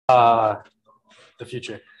The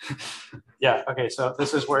future. Yeah, okay, so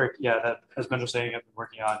this is work, that, as Ben was saying, I've been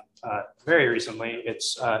working on very recently.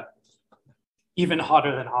 It's even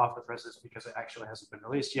hotter than hot off the presses because it actually hasn't been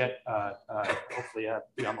released yet. Hopefully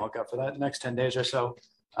be on the lookout for that in the next 10 days or so.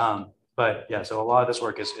 But yeah, so a lot of this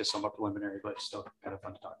work is somewhat preliminary, but still kind of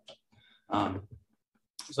fun to talk about.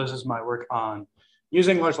 So this is my work on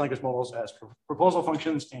using large language models as proposal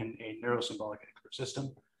functions in a neuro-symbolic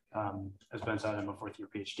system. As Ben said, I'm a fourth year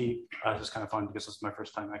PhD. This is kind of fun because this is my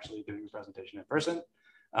first time actually doing this presentation in person.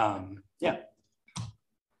 Yeah.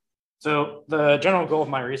 So the general goal of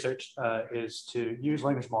my research is to use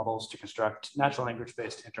language models to construct natural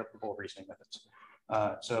language-based interpretable reasoning methods.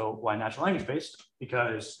 So why natural language-based?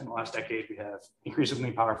 Because in the last decade, we have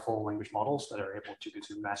increasingly powerful language models that are able to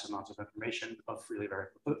consume massive amounts of information of freely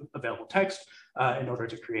available text in order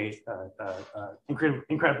to create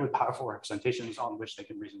incredibly powerful representations on which they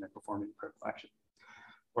can reason and perform incredible action,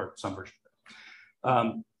 or some version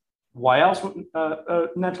of it. Why else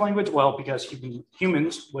natural language? Well, because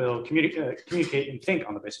humans will communicate and think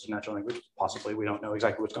on the basis of natural language. Possibly, we don't know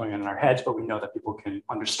exactly what's going on in our heads, but we know that people can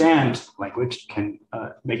understand language, can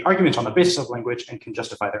make arguments on the basis of language, and can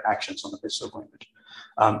justify their actions on the basis of language.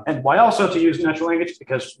 And why also to use natural language?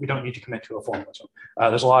 Because we don't need to commit to a formalism.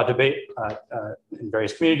 There's a lot of debate in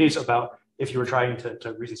various communities about if you were trying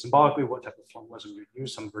to reason symbolically, what type of formalism you'd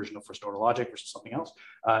use, some version of first order logic versus something else.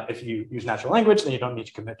 If you use natural language, then you don't need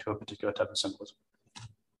to commit to a particular type of symbolism.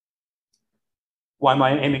 Why am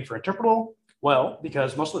I aiming for interpretable? Well,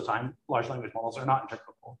 because most of the time, large language models are not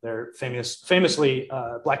interpretable. They're famously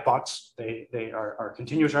black box. They are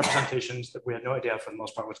continuous representations that we have no idea for the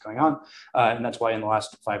most part what's going on. And that's why in the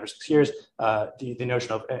last 5 or 6 years, the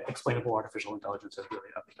notion of explainable artificial intelligence has really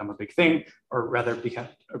become a big thing, or rather become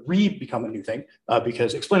a new thing,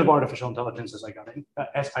 because explainable artificial intelligence,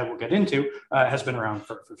 as I will get into, has been around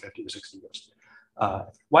for 50 to 60 years.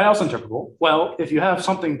 Why else interpretable? Well, if you have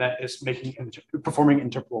something that is performing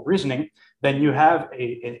interpretable reasoning, then you have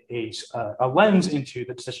a lens into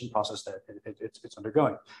the decision process that it's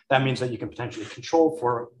undergoing. That means that you can potentially control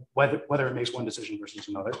for whether it makes one decision versus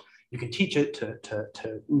another. You can teach it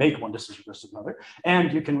to make one decision versus another,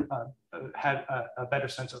 and you can have a better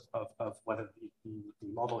sense of whether the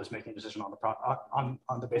model is making a decision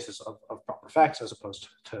on the basis of proper facts as opposed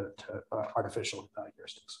to artificial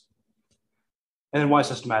heuristics. And then why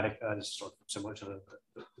systematic? This is sort of similar to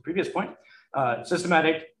the previous point.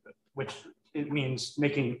 Systematic, which it means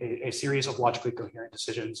making a series of logically coherent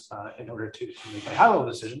decisions in order to make a high-level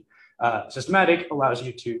decision. Systematic allows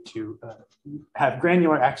you to have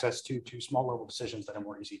granular access to small-level decisions that are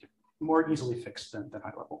more easily fixed than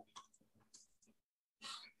high-level.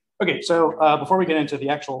 Okay, so before we get into the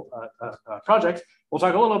actual project, we'll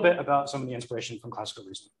talk a little bit about some of the inspiration from classical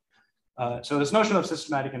reasoning. So this notion of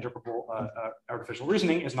systematic interpretable artificial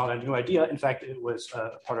reasoning is not a new idea. In fact, it was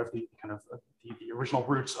part of the kind of the original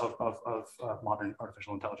roots of modern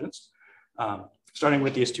artificial intelligence. Starting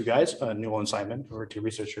with these two guys, Newell and Simon, who were two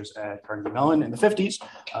researchers at Carnegie Mellon in the 50s,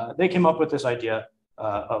 they came up with this idea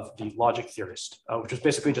of the logic theorist, which was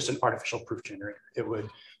basically just an artificial proof generator. It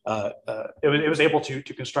was able to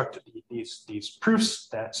construct these proofs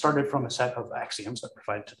that started from a set of axioms that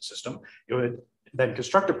provided to the system. It would then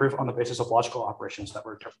construct a proof on the basis of logical operations that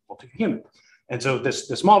were interpretable to a human. And so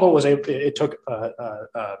this model was it took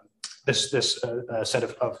this set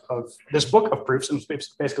of this book of proofs and was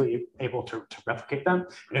basically able to replicate them.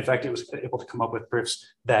 And in fact, it was able to come up with proofs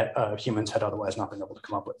that humans had otherwise not been able to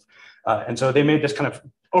come up with. And so they made this kind of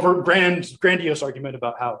grandiose argument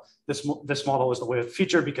about how this model is the way of the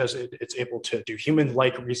future because it's able to do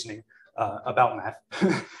human-like reasoning about math,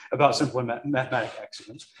 about simple mathematic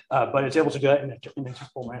axioms, but it's able to do that in an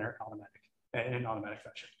interpretable manner, in an automatic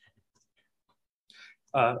fashion.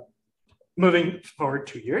 Moving forward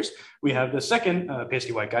 2 years, we have the second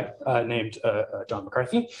pasty white guy named John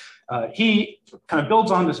McCarthy. He kind of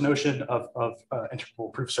builds on this notion of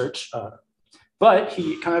interpretable proof search, but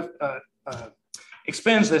he kind of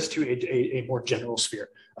expands this to a more general sphere.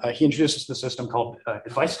 He introduces the system called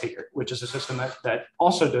advice taker, which is a system that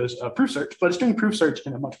also does proof search, but it's doing proof search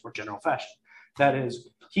in a much more general fashion. That is,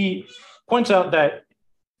 he points out that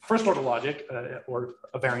first order logic, or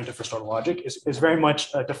a variant of first order logic, is very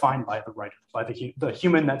much defined by the writer, by the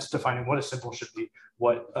human that's defining what a symbol should be,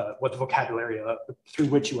 what the vocabulary through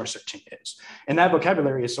which you are searching is. And that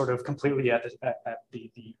vocabulary is sort of completely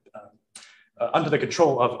under the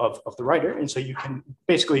control of the writer. And so you can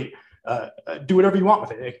basically do whatever you want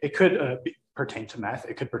with it. It could pertain to math.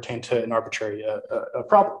 It could pertain to an arbitrary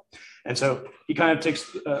problem. And so he kind of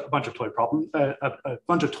takes a bunch of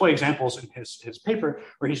toy examples in his paper,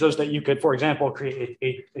 where he shows that you could, for example, create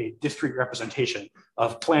a discrete representation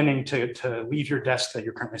of planning to leave your desk that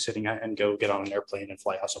you're currently sitting at and go get on an airplane and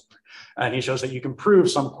fly out somewhere. And he shows that you can prove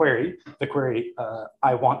some query, the query,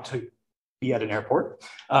 I want to be at an airport,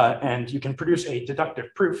 and you can produce a deductive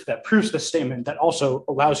proof that proves the statement that also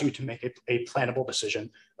allows you to make a plannable decision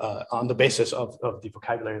on the basis of the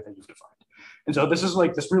vocabulary that you've defined. And so this is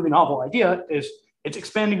like this really novel idea is it's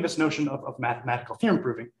expanding this notion of mathematical theorem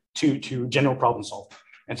proving to general problem solving.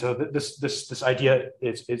 And so this idea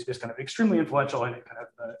is kind of extremely influential, and it kind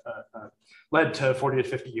of led to 40 to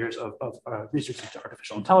 50 years of research into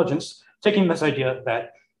artificial intelligence, taking this idea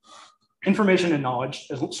that information and knowledge,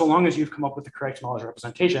 so long as you've come up with the correct knowledge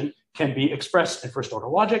representation, can be expressed in first order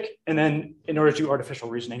logic. And then in order to do artificial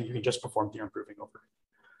reasoning, you can just perform theorem proving over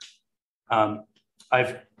it.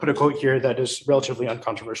 I've put a quote here that is relatively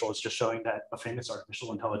uncontroversial. It's just showing that a famous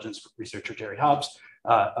artificial intelligence researcher, Jerry Hobbs,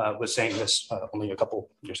 was saying this only a couple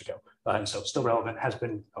years ago. And so still relevant, has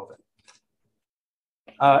been relevant.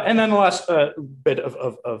 And then the last bit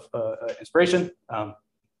of inspiration,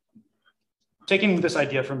 taking this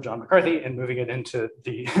idea from John McCarthy and moving it into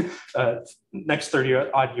the next 30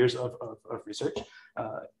 odd years of research,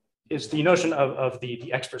 is the notion of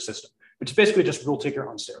the expert system, which is basically just rule taker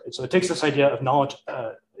on steroids. So it takes this idea of knowledge,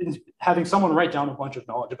 having someone write down a bunch of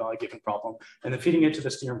knowledge about a given problem, and then feeding it to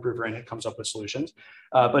this theorem prover, and it comes up with solutions.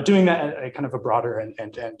 But doing that at a kind of a broader and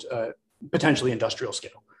potentially industrial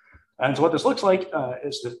scale. And so what this looks like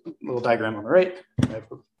is this little diagram on the right. I have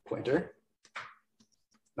a pointer.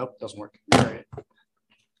 Nope, doesn't work. All right.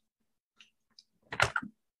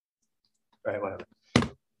 All right, whatever.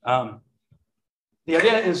 The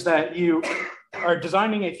idea is that you are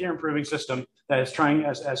designing a theorem proving system that is trying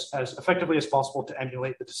as effectively as possible to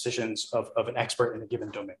emulate the decisions of an expert in a given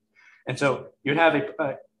domain. And so you'd have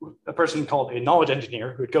a person called a knowledge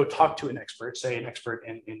engineer who would go talk to an expert, say an expert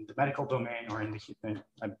in the medical domain or in the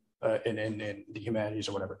humanities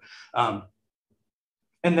or whatever.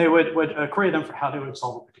 And they would query them for how they would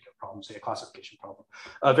solve a particular problem, say a classification problem.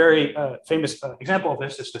 A very famous example of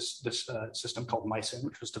this is this system called MySim,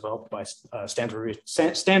 which was developed by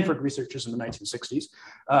Stanford researchers in the 1960s,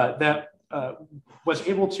 that was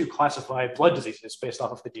able to classify blood diseases based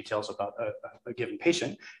off of the details about a given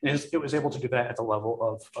patient. And it was able to do that at the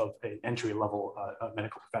level of an entry-level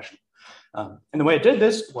medical professional. And the way it did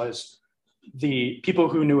this was the people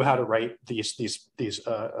who knew how to write these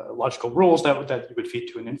logical rules that you would feed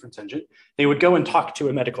to an inference engine, they would go and talk to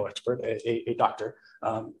a medical expert, a doctor,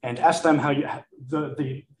 and ask them how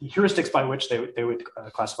the heuristics by which they would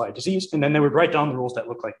classify a disease, and then they would write down the rules that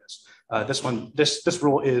look like this. This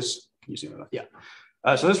rule is, can you see that? Yeah.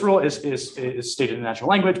 So this rule is stated in natural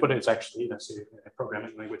language, but it's actually a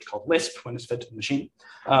programming language called Lisp when it's fed to the machine.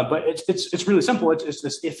 But it's really simple. It's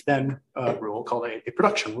this if-then rule called a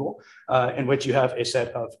production rule, in which you have a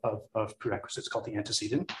set of prerequisites called the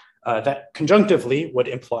antecedent that conjunctively would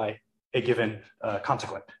imply a given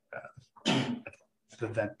consequent, the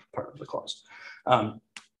then part of the clause.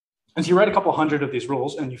 And so you write a couple hundred of these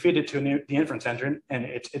rules and you feed it to the inference engine, and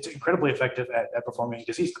it's incredibly effective at performing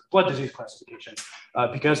blood disease classification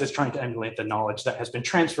because it's trying to emulate the knowledge that has been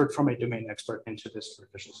transferred from a domain expert into this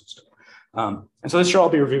artificial system. And so this should all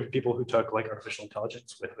be reviewed with people who took like artificial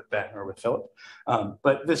intelligence with Ben or with Philip.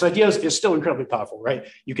 But this idea is still incredibly powerful, right?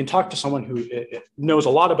 You can talk to someone who knows a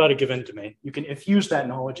lot about a given domain. You can infuse that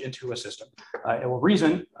knowledge into a system. It will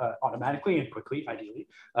reason automatically and quickly, ideally,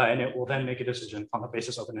 and it will then make a decision on the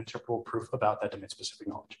basis of an interpretable proof about that domain-specific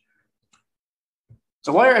knowledge.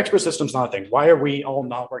 So why are expert systems not a thing? Why are we all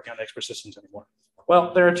not working on expert systems anymore?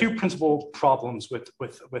 Well, there are two principal problems with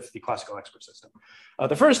the classical expert system.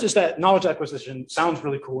 The first is that knowledge acquisition sounds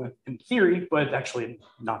really cool in theory, but it's actually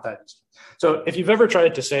not that easy. So if you've ever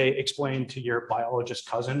tried to, say, explain to your biologist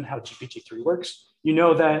cousin how GPT-3 works, you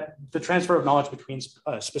know that the transfer of knowledge between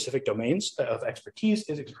specific domains of expertise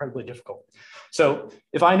is incredibly difficult. So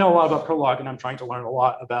if I know a lot about Prolog and I'm trying to learn a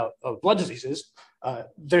lot about blood diseases,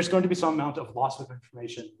 there's going to be some amount of loss of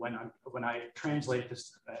information when I translate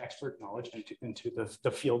this expert knowledge into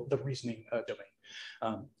the field, the reasoning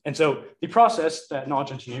domain. And so the process that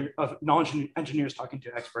knowledge engineers talking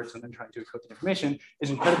to experts and then trying to encode the information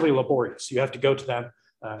is incredibly laborious. You have to go to them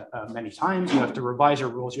many times. You have to revise your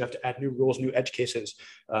rules. You have to add new rules, new edge cases.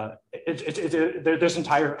 There's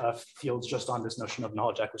entire fields just on this notion of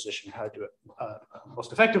knowledge acquisition, how to do it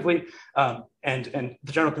most effectively. And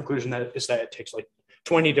the general conclusion is that it takes like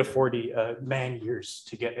 20 to 40 man years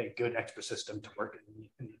to get a good expert system to work in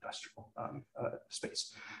the industrial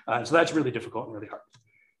space. So that's really difficult and really hard.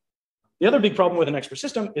 The other big problem with an expert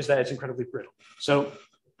system is that it's incredibly brittle. So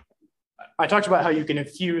I talked about how you can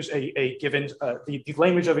infuse a given, the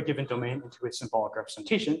language of a given domain into a symbolic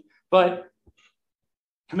representation, but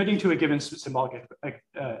committing to a given symbolic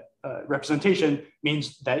representation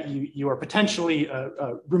means that you are potentially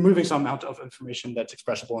removing some amount of information that's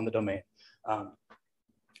expressible in the domain.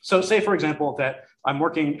 So say, for example, that I'm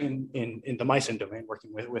working in the mycin domain,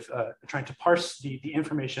 working with trying to parse the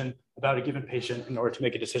information about a given patient in order to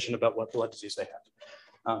make a decision about what blood disease they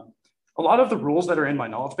have. A lot of the rules that are in my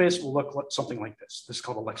knowledge base will look like something like this. This is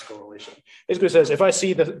called a lexical relation. Basically says, if I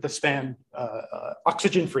see the span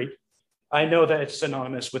oxygen-free, I know that it's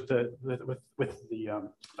synonymous with the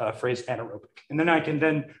phrase anaerobic. And then I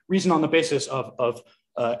can reason on the basis of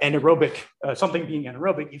anaerobic, something being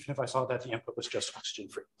anaerobic, even if I saw that the input was just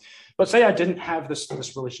oxygen-free. But say I didn't have this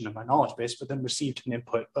relation in my knowledge base, but then received an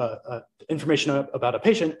input, information about a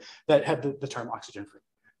patient that had the term oxygen-free.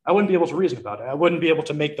 I wouldn't be able to reason about it. I wouldn't be able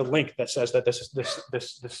to make the link that says that this is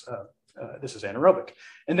anaerobic.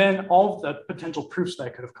 And then all of the potential proofs that I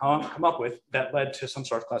could have come up with that led to some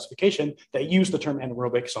sort of classification that use the term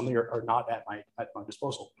anaerobic suddenly are not at my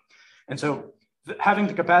disposal. And so having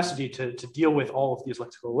the capacity to deal with all of these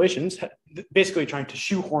lexical relations, basically trying to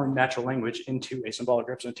shoehorn natural language into a symbolic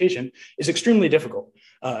representation is extremely difficult.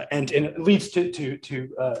 And it leads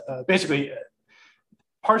to basically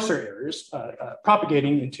parser errors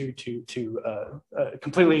propagating into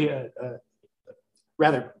completely,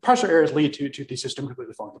 rather parser errors lead to the system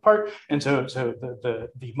completely falling apart. And so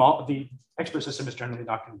the expert system is generally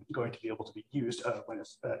not going to be able to be used when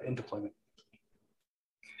it's in deployment.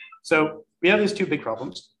 So we have these two big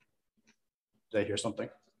problems. Did I hear something?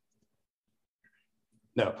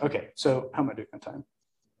 No, okay, so how am I doing on time?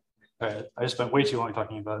 I just spent way too long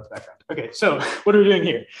talking about the background. Okay, so what are we doing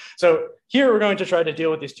here? So here we're going to try to deal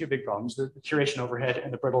with these two big problems, the curation overhead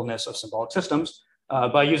and the brittleness of symbolic systems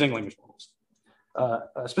by using language models.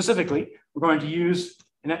 Specifically, we're going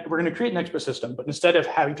to create an expert system, but instead of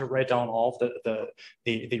having to write down all of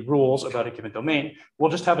the rules about a given domain,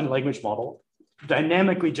 we'll just have a language model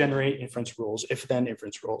dynamically generate inference rules, if-then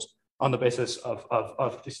inference rules, on the basis of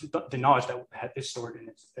the knowledge that is stored in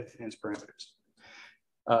its parameters.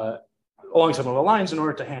 Along similar lines, in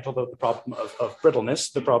order to handle the problem of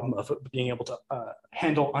brittleness, the problem of being able to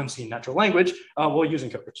handle unseen natural language, we'll use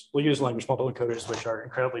encoders. We'll use language model encoders, which are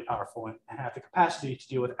incredibly powerful and have the capacity to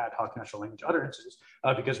deal with ad hoc natural language utterances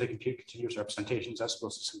because they compute continuous representations as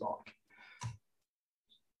opposed to symbolic.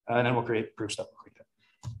 And then we'll create proofs that look like that.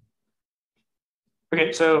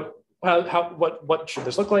 Okay, so what should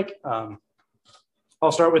this look like?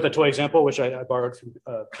 I'll start with a toy example, which I borrowed from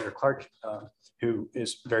Peter Clark, who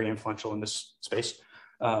is very influential in this space.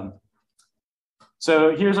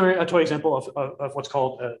 So here's a toy example of what's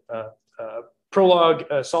called a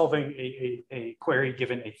Prolog solving a query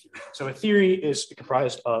given a theory. So a theory is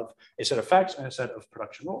comprised of a set of facts and a set of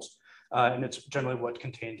production rules. And it's generally what's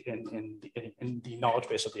contained in the knowledge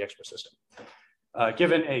base of the expert system.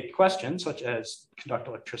 Given a question, such as conduct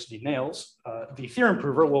electricity nails, the theorem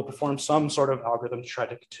prover will perform some sort of algorithm to try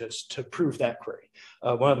to prove that query.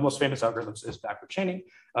 One of the most famous algorithms is backward chaining,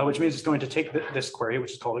 which means it's going to take this query,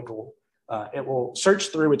 which is called a goal. It will search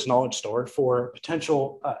through its knowledge store for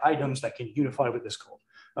potential items that can unify with this goal.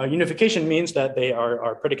 Unification means that they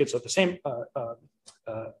are predicates of the same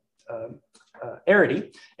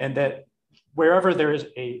arity, and that wherever there is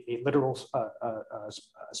a literal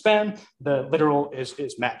span, the literal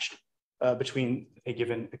is matched between a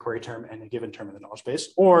given query term and a given term in the knowledge base,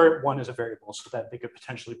 or one is a variable so that they could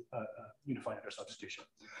potentially unify under substitution.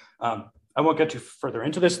 I won't get too further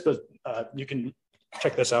into this, but you can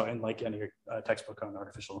check this out in like any textbook on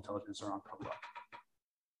artificial intelligence or on Prolog.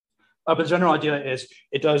 But the general idea is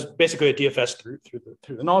it does basically a DFS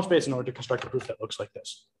through the knowledge base in order to construct a proof that looks like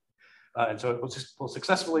this. And so it will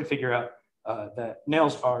successfully figure out that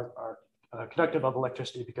nails are conductive of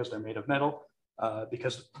electricity because they're made of metal,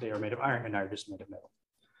 because they are made of iron, and iron is made of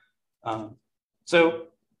metal. So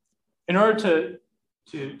in order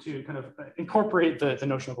to kind of incorporate the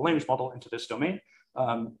notion of a language model into this domain,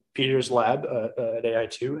 Peter's lab at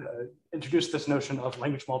AI2 introduced this notion of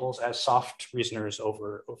language models as soft reasoners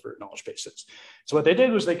over knowledge bases. So what they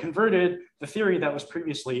did was they converted the theory that was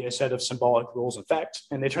previously a set of symbolic rules and facts,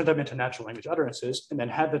 and they turned them into natural language utterances, and then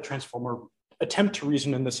had the transformer attempt to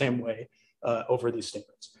reason in the same way over these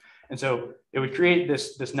statements. And so it would create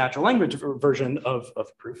this natural language version of the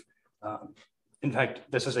proof. In fact,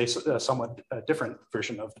 this is a somewhat different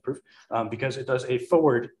version of the proof because it does a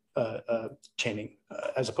forward chaining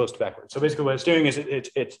as opposed to backwards. So basically what it's doing is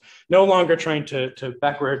it's no longer trying to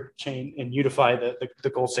backward chain and unify the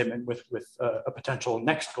goal statement with a potential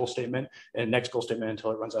next goal statement and next goal statement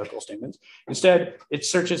until it runs out of goal statements. Instead, it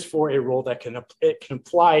searches for a rule that can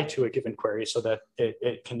apply to a given query so that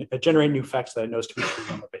it can generate new facts that it knows to be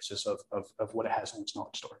true on the basis of what it has in its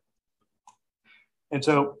knowledge store. And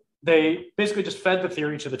so they basically just fed the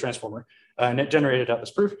theory to the transformer and it generated out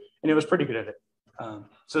this proof, and it was pretty good at it.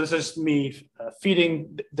 So this is me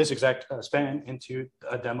feeding this exact span into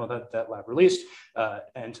a demo that lab released,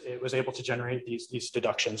 and it was able to generate these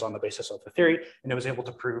deductions on the basis of the theory, and it was able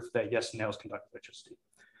to prove that yes, nails conduct electricity.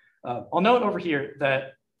 I'll note over here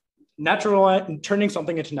that turning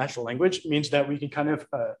something into natural language means that we can kind of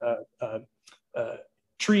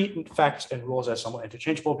treat facts and rules as somewhat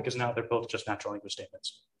interchangeable because now they're both just natural language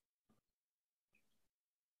statements.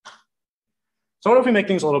 So what if we make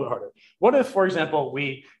things a little bit harder? What if, for example,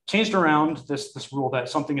 we changed around this rule that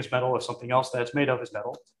something is metal if something else that it's made of is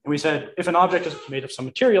metal, and we said if an object is made of some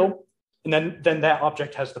material, and then that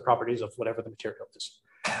object has the properties of whatever the material is.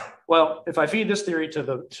 Well, if I feed this theory to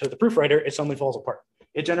the proof writer, it suddenly falls apart.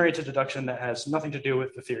 It generates a deduction that has nothing to do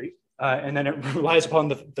with the theory, and then it relies upon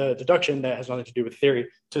the deduction that has nothing to do with theory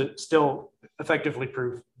to still effectively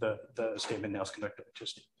prove the statement nails conduct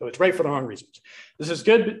electricity. So it's right for the wrong reasons. This is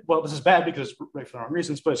good. Well, this is bad because it's right for the wrong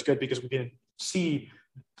reasons, but it's good because we can see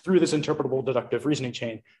through this interpretable deductive reasoning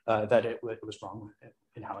chain that it was wrong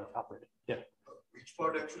in how it operated. Yeah. Which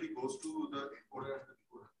part actually goes to the encoder and the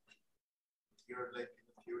decoder? Here, like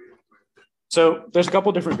in the theory of it. So there's a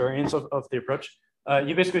couple different variants of the approach.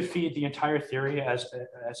 You basically feed the entire theory as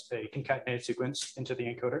a concatenated sequence into the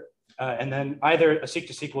encoder. And then either a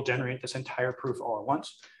seek-to-seek will generate this entire proof all at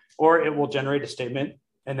once, or it will generate a statement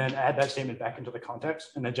and then add that statement back into the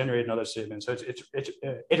context and then generate another statement. So it's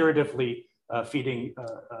iteratively feeding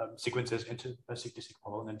sequences into a seek-to-seek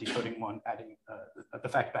model and then decoding one, adding the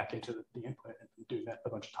fact back into the input and doing that a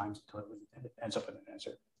bunch of times until it ends up in an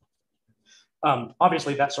answer.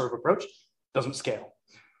 Obviously, that sort of approach doesn't scale.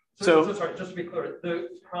 So sorry, just to be clear, the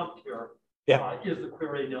prompt here is the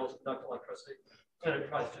query nails conduct electricity, and it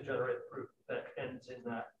tries to generate a proof that ends in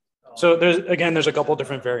that. So there's a couple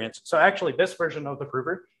different variants. So actually, this version of the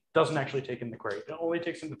prover doesn't actually take in the query. It only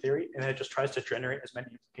takes in the theory, and it just tries to generate as many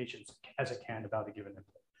implications as it can about a given input.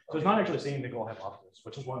 So it's not actually seeing the goal hypothesis,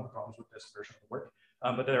 which is one of the problems with this version of the work.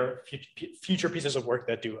 But there are future pieces of work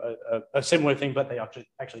that do a similar thing, but they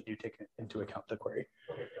actually do take into account the query.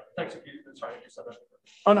 Okay, thanks. Sorry, you said that.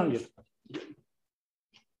 Oh, no, you.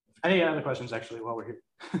 Any other questions, actually, while we're here?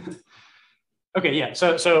 Okay, yeah.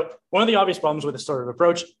 So one of the obvious problems with this sort of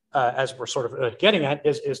approach, as we're sort of getting at,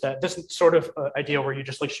 is that this sort of idea where you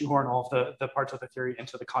just like shoehorn all of the parts of the theory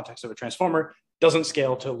into the context of a transformer doesn't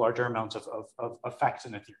scale to larger amounts of facts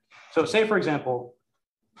in a theory. So say, for example,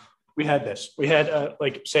 we had this. We had,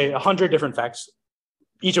 like, say, 100 different facts,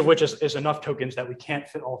 each of which is enough tokens that we can't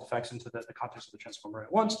fit all the facts into the context of the transformer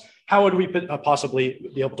at once. How would we possibly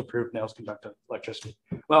be able to prove nails conduct electricity?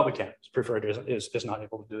 Well, we can't. Proof writer is not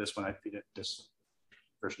able to do this when I feed it this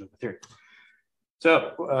version of the theory.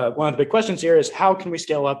 So one of the big questions here is how can we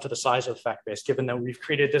scale up to the size of the fact base, given that we've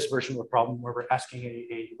created this version of the problem where we're asking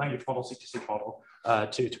a language model, seek-to-seek model,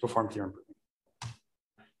 to perform theorem proving.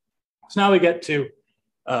 So now we get to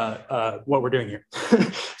what we're doing here.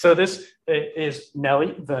 So this is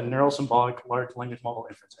NELLIE, the Neuro-Symbolic Large Language Model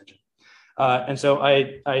Inference Engine. And so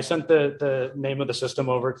I sent the name of the system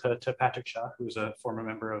over to Patrick Shah, who's a former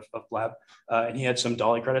member of Lab, and he had some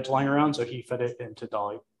DALL-E credits lying around, so he fed it into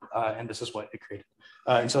DALL-E, and this is what it created.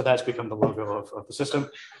 And so that's become the logo of the system.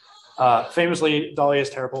 Famously, DALL-E is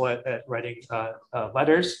terrible at writing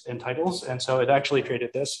letters and titles, and so it actually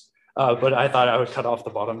created this, but I thought I would cut off the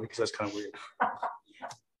bottom because that's kind of weird.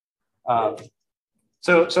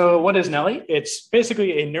 So what is NELLIE? It's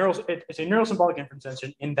basically a neuro-symbolic inference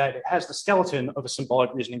engine in that it has the skeleton of a symbolic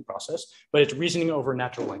reasoning process, but it's reasoning over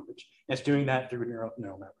natural language. And it's doing that through neural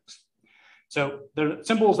networks. So the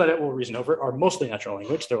symbols that it will reason over are mostly natural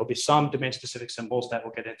language. There will be some domain-specific symbols that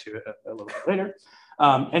we'll get into a little bit later.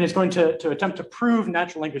 And it's going to attempt to prove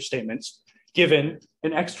natural language statements given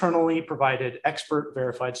an externally provided expert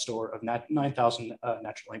verified store of 9,000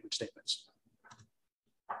 natural language statements.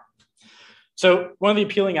 So one of the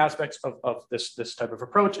appealing aspects of this type of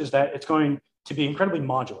approach is that it's going to be incredibly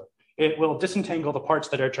modular. It will disentangle the parts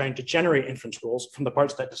that are trying to generate inference rules from the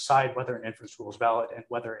parts that decide whether an inference rule is valid and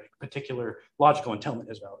whether a particular logical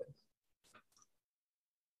entailment is valid.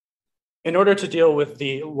 in order to deal with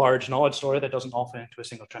the large knowledge store that doesn't all fit into a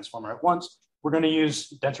single transformer at once, we're going to use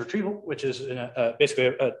dense retrieval, which is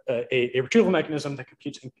basically a retrieval mechanism that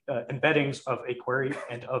computes embeddings of a query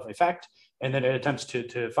and of a fact, and then it attempts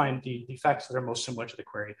to find the facts that are most similar to the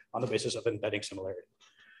query on the basis of embedding similarity.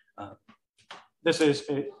 This is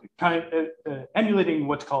emulating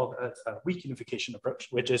what's called a weak unification approach,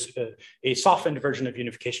 which is a softened version of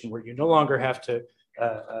unification where you no longer have to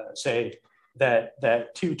say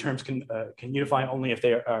that two terms can unify only if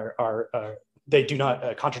they do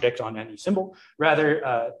not contradict on any symbol.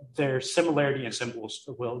 Rather, their similarity in symbols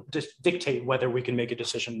will dictate whether we can make a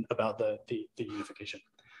decision about the unification.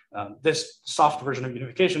 This soft version of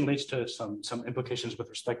unification leads to some implications with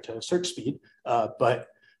respect to search speed, but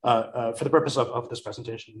for the purpose of this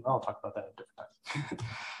presentation, I'll talk about that at a different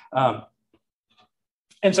time.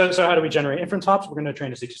 And so how do we generate inference hops? We're going to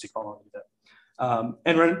train a seek-to-seek model to do that.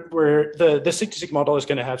 And the seek-to-seek model is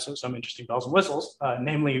going to have some interesting bells and whistles,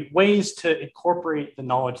 namely ways to incorporate the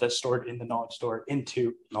knowledge that's stored in the knowledge store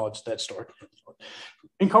into knowledge that's stored.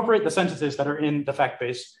 Incorporate the sentences that are in the fact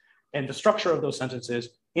base and the structure of those sentences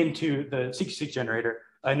into the seek-to-seek generator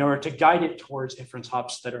in order to guide it towards inference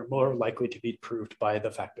hops that are more likely to be proved by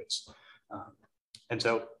the fact base. And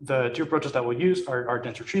so the two approaches that we'll use are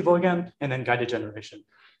dense retrieval again, and then guided generation,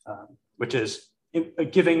 which is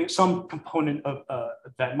giving some component of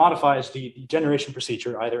that modifies the generation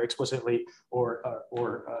procedure either explicitly or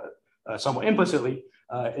somewhat implicitly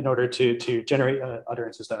in order to generate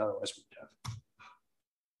utterances that otherwise we would have.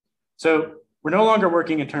 So we're no longer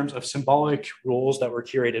working in terms of symbolic rules that were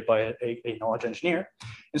curated by a knowledge engineer.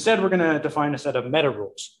 Instead, we're going to define a set of meta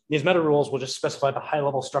rules. These meta rules will just specify the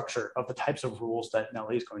high-level structure of the types of rules that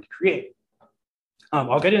NELLIE is going to create.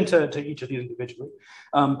 I'll get into each of these individually,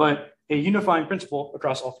 but a unifying principle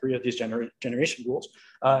across all three of these generation rules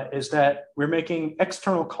is that we're making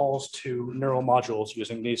external calls to neural modules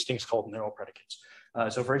using these things called neural predicates.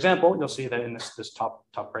 So for example, you'll see that in this top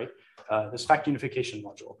right, this fact unification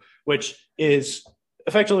module, which is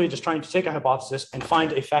effectively just trying to take a hypothesis and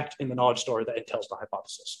find a fact in the knowledge store that entails the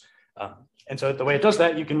hypothesis. And so the way it does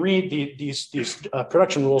that, you can read these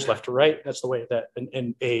production rules left to right. That's the way that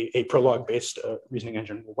a Prolog-based reasoning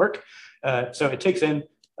engine will work. So it takes in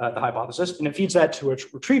the hypothesis and it feeds that to a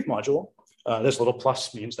retrieve module. This little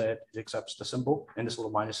plus means that it accepts the symbol, and this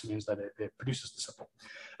little minus means that it produces the symbol.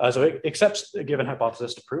 So it accepts a given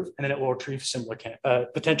hypothesis to prove, and then it will retrieve similar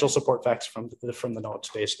potential support facts from the knowledge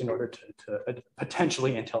space in order to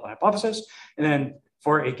potentially entail the hypothesis. And then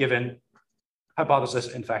for a given hypothesis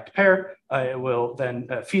in fact pair, it will then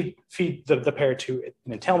feed the pair to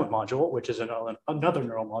an entailment module, which is another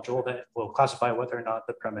neural module that will classify whether or not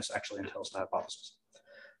the premise actually entails the hypothesis.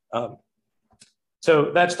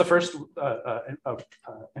 So that's the first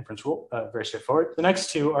inference rule, very straightforward. The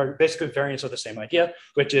next two are basically variants of the same idea,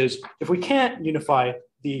 which is if we can't unify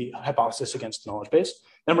the hypothesis against the knowledge base,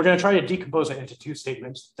 then we're going to try to decompose it into two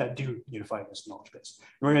statements that do unify against the knowledge base. And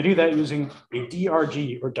we're going to do that using a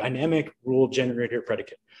DRG, or dynamic rule generator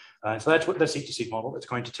predicate. So that's what the seek-to-seek model. It's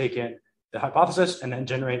going to take in the hypothesis and then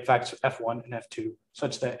generate facts F1 and F2,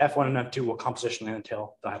 such that F1 and F2 will compositionally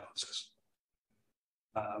entail the hypothesis.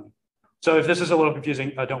 So if this is a little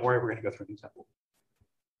confusing, don't worry, we're going to go through an example.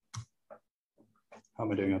 How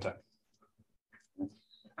am I doing on time?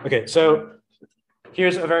 Okay, so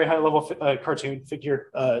here's a very high-level cartoon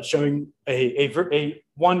figure showing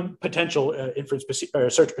one potential inference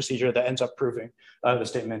or search procedure that ends up proving the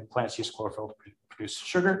statement plants use chlorophyll to produce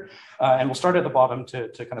sugar. And we'll start at the bottom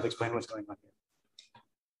to kind of explain what's going on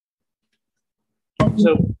here.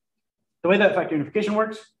 So the way that fact unification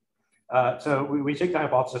works, so we take the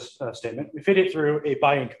hypothesis statement, we feed it through a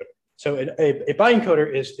bi-encoder. So a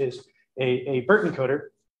bi-encoder is a BERT encoder,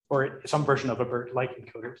 or some version of a BERT-like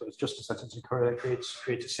encoder. So it's just a sentence encoder that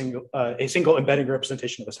creates a single embedding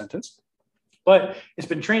representation of a sentence. But it's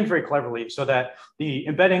been trained very cleverly so that the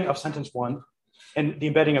embedding of sentence 1 and the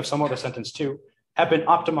embedding of some other sentence 2 have been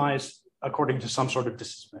optimized according to some sort of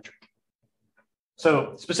distance metric.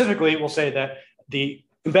 So specifically, we'll say that the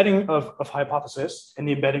embedding of hypothesis and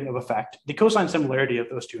the embedding of a fact, the cosine similarity of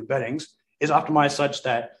those two embeddings is optimized such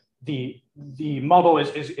that the model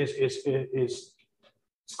is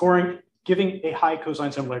scoring, giving a high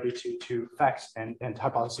cosine similarity to facts and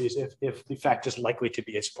hypotheses if the fact is likely to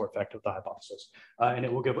be a support fact of the hypothesis, and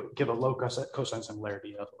it will give a low cosine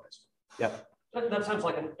similarity otherwise. Yeah. That sounds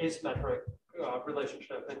like an asymmetric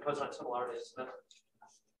relationship, and cosine similarity is symmetric.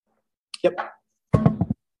 Yep.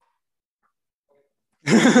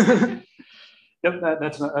 Yep,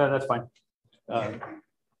 that's fine.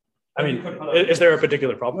 I mean, is there a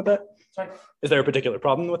particular problem with that? Sorry? Is there a particular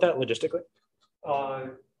problem with that logistically?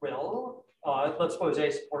 well, let's suppose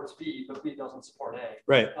A supports B, but B doesn't support A.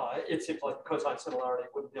 Right. It seems like cosine similarity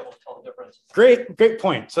wouldn't be able to tell the difference. Great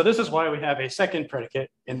point. So this is why we have a second predicate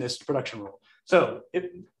in this production rule. So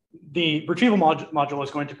the retrieval module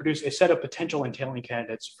is going to produce a set of potential entailing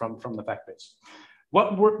candidates from the fact base.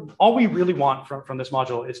 All we really want from this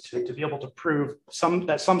module is to be able to prove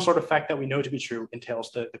that some sort of fact that we know to be true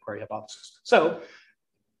entails the query hypothesis. So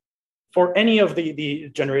for any of the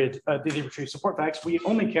generated, the retrieved support facts, we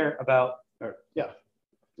only care about,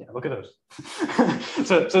 look at those.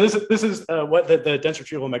 so this is what the dense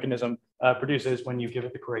retrieval mechanism produces when you give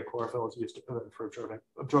it the query chlorophyll is used for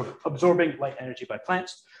absorbing light energy by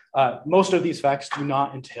plants. Most of these facts do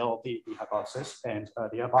not entail the hypothesis, and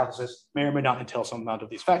the hypothesis may or may not entail some amount of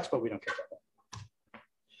these facts, but we don't care about that.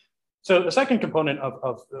 So the second component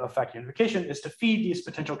of fact unification is to feed these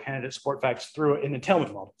potential candidate support facts through an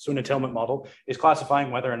entailment model. So an entailment model is classifying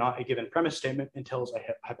whether or not a given premise statement entails a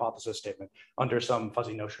hypothesis statement under some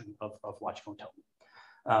fuzzy notion of logical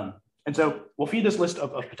entailment. And so we'll feed this list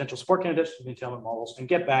of potential support candidates to the entailment models and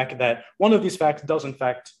get back that one of these facts does in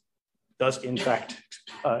fact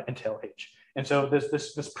entail H. And so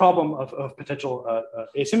this problem of potential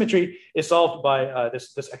asymmetry is solved by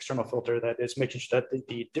this external filter that is making sure that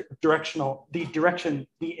the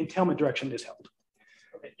entailment direction is held.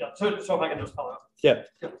 Okay, yeah. So if I can just follow up. Yeah.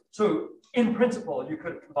 So in principle, you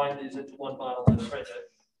could combine these into one model and train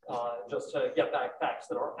it just to get back facts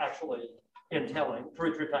that are actually entailing, to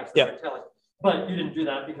retrieve facts that are entailing. But you didn't do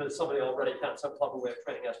that because somebody already had some clever way of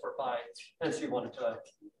training S for phi, and so you wanted to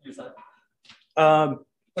use that.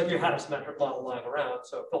 But you had a symmetric model lying around,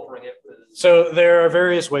 so filtering it was. So there are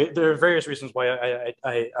various reasons why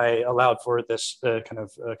I allowed for this kind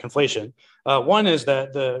of conflation. One is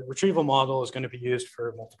that the retrieval model is going to be used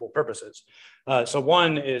for multiple purposes. So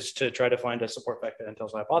one is to try to find a support fact that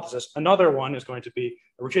entails a hypothesis. Another one is going to be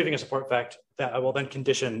retrieving a support fact that I will then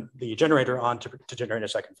condition the generator on to generate a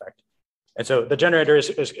second fact. And so the generator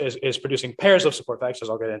is producing pairs of support facts, as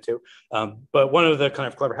I'll get into. But one of the kind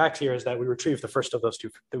of clever hacks here is that we retrieve the first of those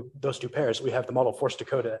two pairs. We have the model force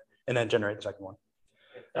decode it and then generate the second one.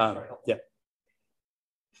 Yeah.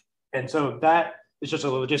 And so that is just a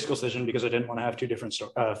logistical decision because I didn't want to have two different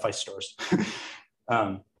Feist stores.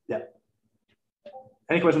 Yeah.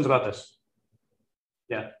 Any questions about this?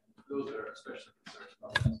 Yeah. Those are especially concerned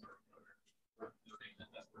about this for noting that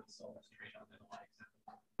that's where the cell is trained on the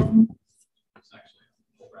example.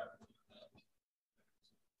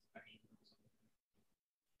 Actually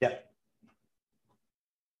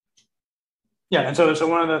yeah, and so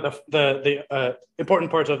one of the important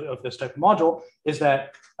parts of this type of module is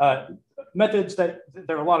that methods that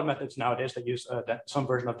there are a lot of methods nowadays that use some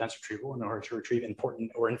version of dense retrieval in order to retrieve important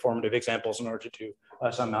or informative examples in order to do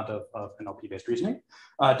some amount of NLP-based reasoning.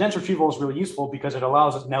 Dense retrieval is really useful because it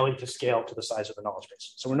allows NELLIE to scale to the size of the knowledge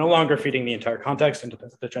base. So we're no longer feeding the entire context into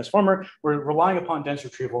the transformer. We're relying upon dense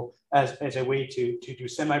retrieval as a way to do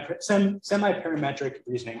semiparametric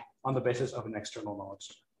reasoning on the basis of an external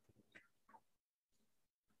knowledge.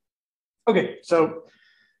 Okay, so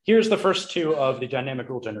here's the first two of the dynamic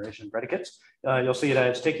rule generation predicates. You'll see that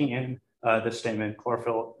it's taking in this statement,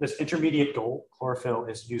 chlorophyll, this intermediate goal, chlorophyll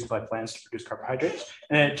is used by plants to produce carbohydrates,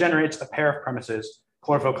 and it generates a pair of premises.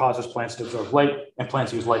 Chlorophyll causes plants to absorb light, and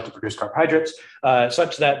plants use light to produce carbohydrates,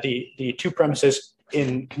 such that the two premises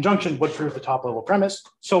in conjunction would prove the top level premise,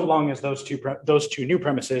 so long as those two new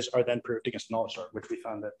premises are then proved against the knowledge store, which we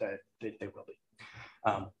found that they will be.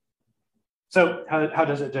 So how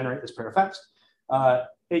does it generate this pair of facts?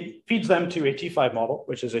 It feeds them to a T5 model,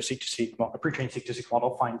 which is a seek-to-seek, a pre-trained seek-to-seek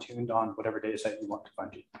model fine-tuned on whatever data set you want to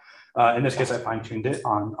fine-tune. In this case, I fine-tuned it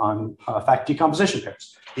on fact decomposition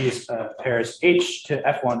pairs. These pairs H to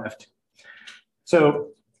F1, F2. So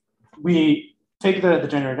we take the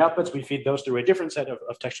generated outputs, we feed those through a different set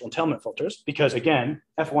of textual entailment filters, because again,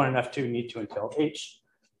 F1 and F2 need to entail H.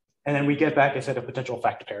 And then we get back a set of potential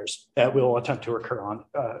fact pairs that we'll attempt to recur on,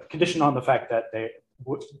 conditioned on the fact that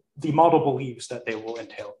the model believes that they will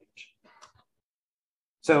entail H.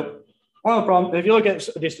 So one of the problems, if you look at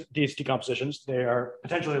these decompositions, they are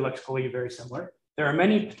potentially lexically very similar. There are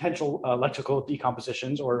many potential lexical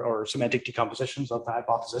decompositions or semantic decompositions of the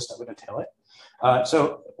hypothesis that would entail it.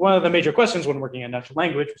 So one of the major questions when working in natural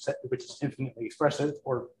language, which is infinitely expressive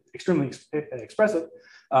or extremely expressive,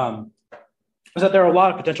 is that there are a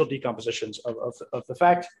lot of potential decompositions of the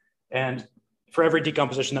fact. And for every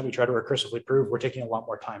decomposition that we try to recursively prove, we're taking a lot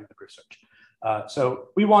more time in the proof search. So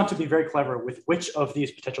we want to be very clever with which of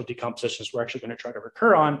these potential decompositions we're actually going to try to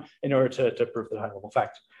recur on in order to prove the high level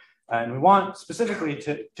fact. And we want specifically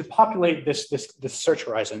to populate this search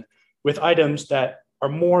horizon with items that are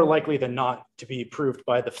more likely than not to be proved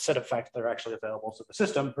by the set of facts that are actually available to the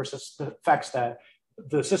system versus the facts that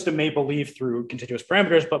the system may believe through continuous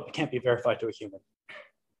parameters, but can't be verified to a human.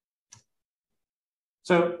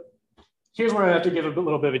 So here's where I have to give a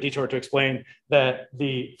little bit of a detour to explain that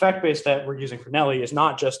the fact base that we're using for NELLIE is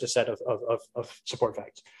not just a set of support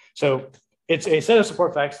facts. So it's a set of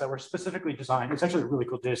support facts that were specifically designed. It's actually a really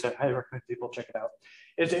cool data set. I recommend people check it out.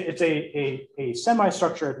 It's a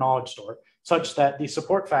semi-structured knowledge store such that the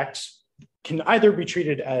support facts can either be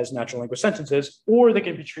treated as natural language sentences or they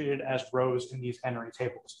can be treated as rows in these n-array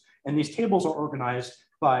tables. And these tables are organized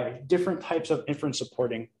by different types of inference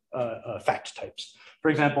supporting fact types. For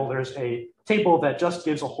example, there's a table that just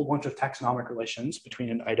gives a whole bunch of taxonomic relations between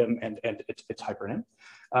an item and its hypernym.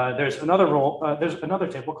 There's another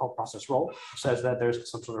table called process role, which says that there's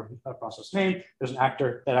some sort of process name. There's an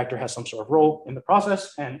actor. That actor has some sort of role in the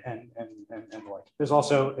process, and the like. There's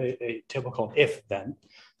also a table called if then.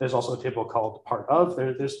 There's also a table called part of.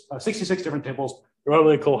 There's 66 different tables. They're all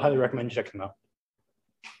really cool. Highly recommend you check them out.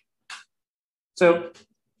 So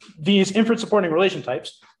these inference supporting relation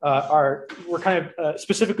types were kind of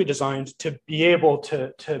specifically designed to be able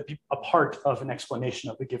to be a part of an explanation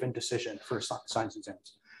of a given decision for science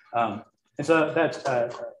exams. And so that's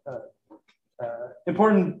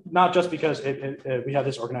important, not just because we have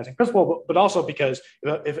this organizing principle, but also because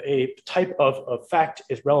if a type of fact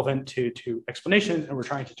is relevant to explanation and we're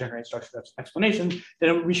trying to generate structured explanation,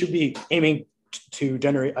 then we should be aiming to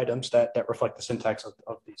generate items that reflect the syntax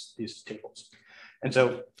of these tables. And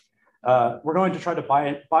so we're going to try to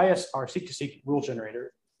bias our seek-to-seek rule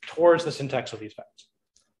generator towards the syntax of these facts.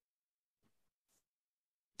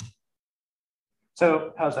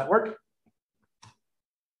 So how does that work?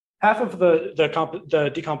 Half of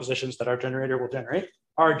the decompositions that our generator will generate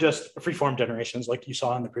are just free-form generations like you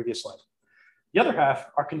saw in the previous slide. The other half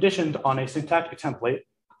are conditioned on a syntactic template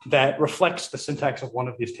that reflects the syntax of one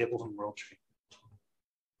of these tables in the world tree.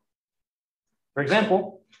 For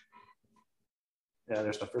example,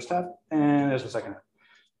 there's the first half, and there's the second half.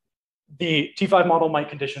 The T5 model might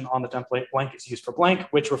condition on the template blank is used for blank,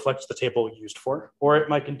 which reflects the table used for, or it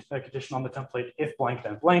might condition on the template if blank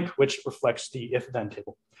then blank, which reflects the if then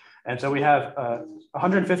table. And so we have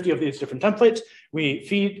 150 of these different templates. We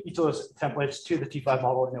feed each of those templates to the T5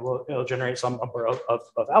 model, and it'll generate some number of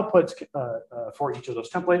outputs for each of those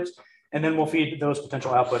templates. And then we'll feed those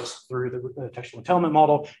potential outputs through the textual entailment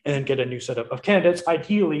model and then get a new set of candidates,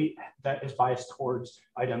 ideally that is biased towards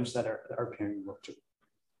items that are appearing in work two.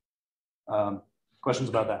 Questions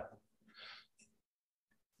about that?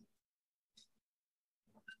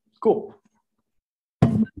 Cool.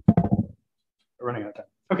 We're running out of time.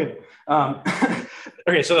 Okay.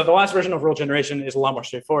 Okay, so the last version of rule generation is a lot more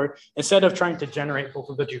straightforward. Instead of trying to generate both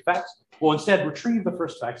of the two facts, we'll instead retrieve the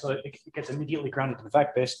first fact so it gets immediately grounded to the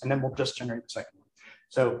fact base, and then we'll just generate the second one.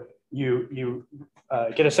 So you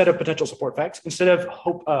get a set of potential support facts. Instead of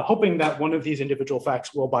hoping that one of these individual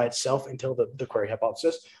facts will by itself entail the query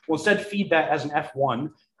hypothesis, we'll instead feed that as an F1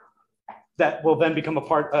 that will then become a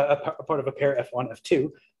part of a pair F1, F2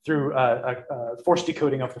 through forced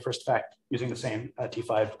decoding of the first fact using the same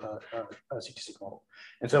T5 CTC model.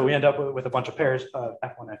 And so we end up with a bunch of pairs of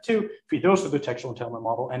F1, F2, feed those through the textual entailment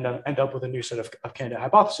model, and end up with a new set of candidate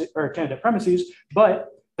hypotheses or candidate premises. But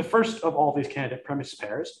the first of all these candidate premise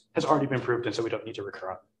pairs has already been proved, and so we don't need to recur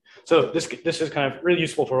on it. So this is kind of really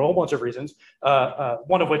useful for a whole bunch of reasons.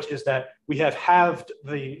 One of which is that we have halved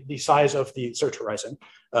the size of the search horizon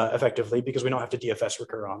effectively because we don't have to DFS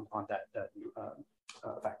recur on that new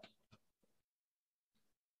fact.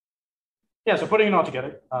 Yeah, so putting it all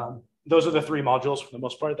together, those are the three modules for the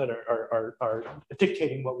most part that are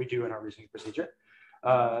dictating what we do in our reasoning procedure.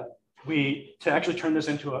 To actually turn this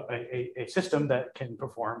into a system that can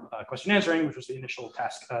perform question answering, which was the initial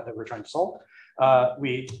task that we're trying to solve,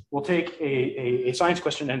 we will take a science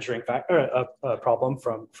question answering problem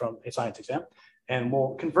from a science exam, and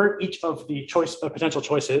we'll convert each of the potential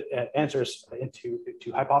choice answers into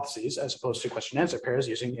hypotheses as opposed to question answer pairs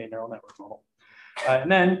using a neural network model.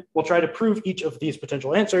 And then we'll try to prove each of these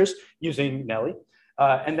potential answers using NELLIE.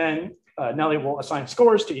 And then NELLIE will assign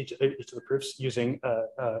scores to each of the proofs using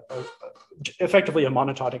effectively a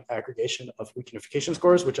monotonic aggregation of weak unification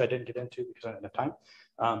scores, which I didn't get into because I didn't have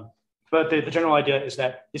time. But the general idea is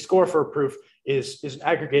that the score for a proof is an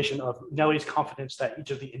aggregation of NELLIE's confidence that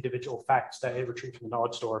each of the individual facts that it retrieved from the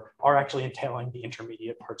knowledge store are actually entailing the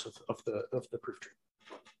intermediate parts of the proof tree.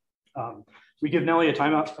 We give NELLIE a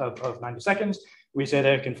timeout of 90 seconds. We say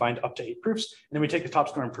that it can find up to 8 proofs, and then we take the top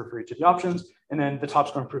scoring proof for each of the options, and then the top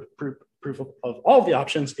scoring proof of all of the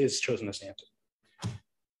options is chosen as the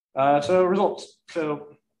answer. So results. So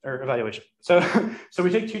or evaluation. So, so we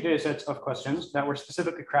take two data sets of questions that were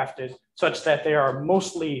specifically crafted such that they are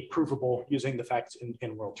mostly provable using the facts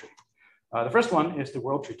in WorldTree. The first one is the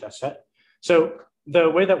WorldTree test set. So the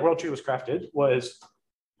way that WorldTree was crafted was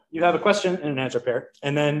you have a question and an answer pair,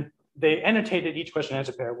 and then they annotated each question and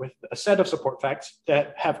answer pair with a set of support facts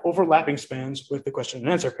that have overlapping spans with the question and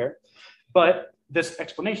answer pair. But this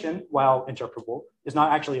explanation, while interpretable, is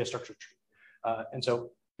not actually a structured tree. And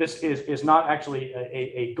so this is not actually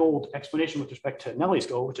a gold explanation with respect to NELLIE's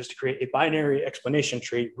goal, which is to create a binary explanation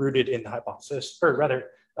tree rooted in the hypothesis, or rather,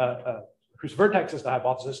 whose vertex is the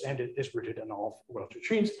hypothesis, and it is rooted in all WorldTree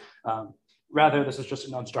trees. Rather, this is just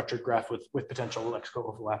an unstructured graph with potential lexical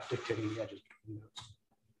overlap dictating the edges between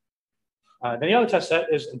nodes. Then the other test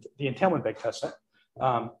set is the entailment bank test set,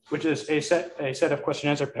 which is a set of question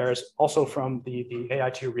answer pairs, also from the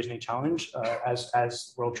AI2 reasoning challenge, as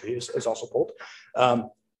WorldTree is also pulled.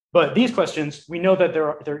 But these questions, we know that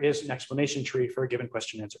there is an explanation tree for a given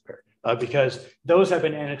question answer pair, because those have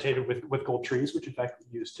been annotated with gold trees, which in fact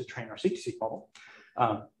we use to train our seek-to-seek model.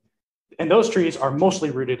 And those trees are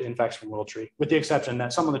mostly rooted in facts from WorldTree, with the exception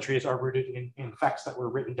that some of the trees are rooted in facts that were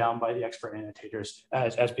written down by the expert annotators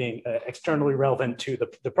as being externally relevant to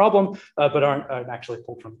the problem, but aren't actually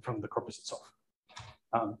pulled from the corpus itself.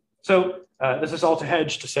 So this is all to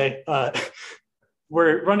hedge to say,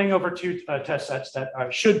 we're running over two test sets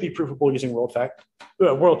that should be provable using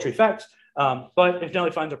WorldTree facts, but if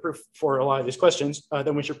NELLIE finds a proof for a lot of these questions,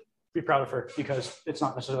 then we should be proud of her, because it's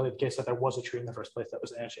not necessarily the case that there was a tree in the first place that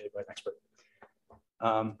was annotated by an expert.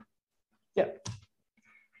 Yeah.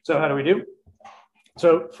 So how do we do?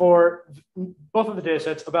 So for both of the data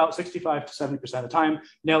sets, about 65 to 70% of the time,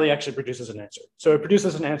 NELLIE actually produces an answer. So it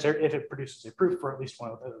produces an answer if it produces a proof for at least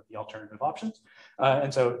one of the alternative options.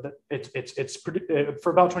 And so it's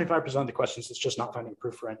for about 25% of the questions, it's just not finding a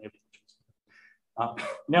proof for any of the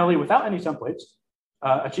options. NELLIE without any templates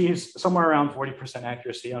achieves somewhere around 40%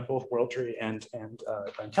 accuracy on both WorldTree and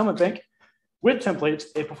entailment bank. With templates,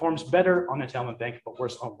 it performs better on entailment bank, but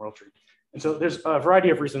worse on WorldTree. And so there's a variety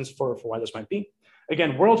of reasons for why this might be.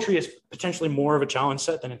 Again, WorldTree is potentially more of a challenge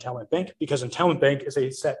set than entailment bank, because entailment bank is a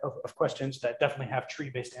set of questions that definitely have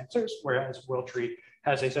tree-based answers, whereas WorldTree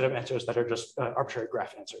has a set of answers that are just arbitrary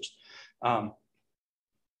graph answers.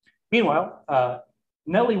 Meanwhile,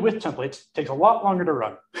 NELLIE with templates takes a lot longer to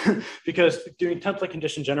run because doing template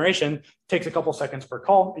condition generation takes a couple seconds per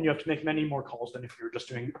call, and you have to make many more calls than if you were just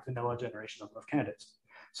doing vanilla generation of candidates.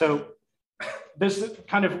 So this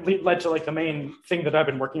kind of led to like the main thing that I've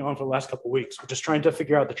been working on for the last couple of weeks, which is trying to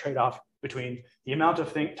figure out the trade-off between the amount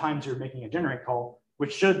of times you're making a generate call,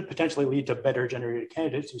 which should potentially lead to better generated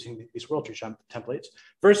candidates using these WorldTree templates,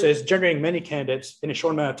 versus generating many candidates in a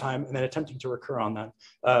short amount of time and then attempting to recur on them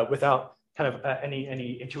without kind of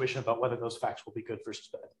any intuition about whether those facts will be good versus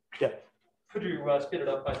bad. Yeah. Could you speed it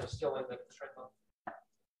up by distilling the constraint model?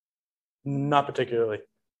 Not particularly.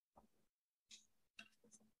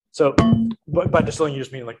 So by distilling, you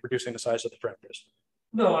just mean like reducing the size of the parameters?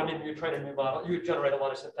 No, I mean, you train a new model, you generate a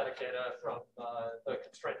lot of synthetic data from the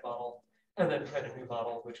constraint model, and then train a new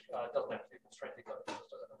model, which doesn't have to be constrained because it just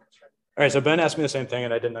doesn't have a constraint. All right, so Ben asked me the same thing,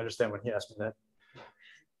 and I didn't understand when he asked me that.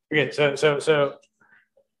 Okay, so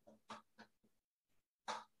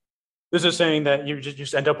this is saying that you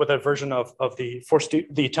just end up with a version of the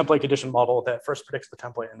template condition model that first predicts the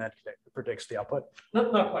template and then predicts the output.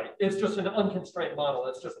 Not quite. It's just an unconstrained model.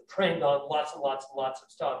 It's just trained on lots and lots and lots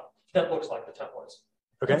of stuff that looks like the templates.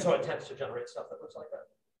 Okay. And so it tends to generate stuff that looks like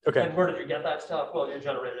that. Okay. And where did you get that stuff? Well, you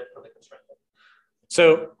generated it from the constraint.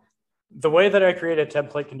 So the way that I create a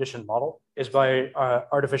template condition model is by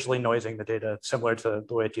artificially noising the data, similar to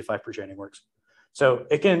the way T5 pre-training works. So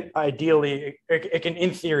it can ideally, it can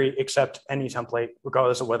in theory accept any template,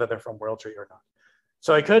 regardless of whether they're from WorldTree or not.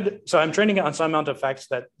 So I'm training it on some amount of facts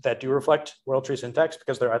that do reflect WorldTree syntax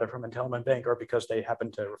because they're either from entailment bank or because they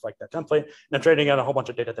happen to reflect that template. And I'm training it on a whole bunch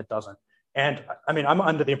of data that doesn't. And I mean, I'm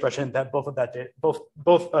under the impression that both of that data,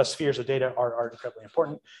 both spheres of data are incredibly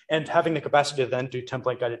important. And having the capacity to then do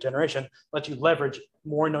template guided generation lets you leverage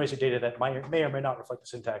more noisy data that may or may not reflect the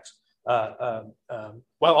syntax,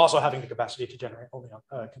 while also having the capacity to generate only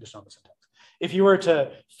on condition on the syntax. If you were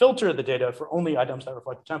to filter the data for only items that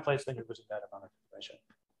reflect the templates, then you're losing that amount of information.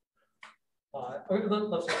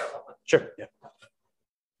 Let's take that one. Sure, yeah.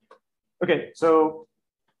 Okay, so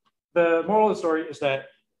the moral of the story is that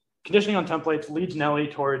conditioning on templates leads NELLIE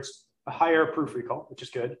towards a higher proof recall, which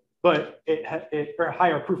is good, but or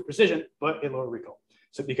higher proof precision, but a lower recall.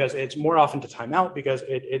 So because it's more often to time out because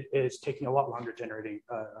it is taking a lot longer generating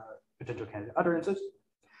potential candidate utterances.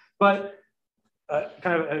 But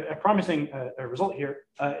kind of a promising result here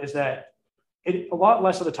is that a lot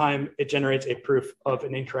less of the time, it generates a proof of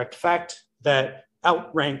an incorrect fact that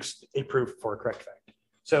outranks a proof for a correct fact.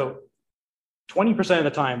 So 20% of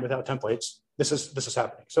the time without templates, this is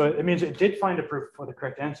happening. So it means it did find a proof for the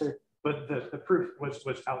correct answer, but the proof was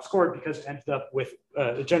outscored because it ended up with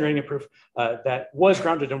generating a proof that was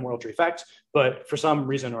grounded in world tree facts, but for some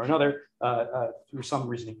reason or another, through some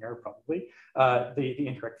reasoning error probably, the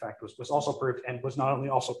incorrect fact was also proved, and was not only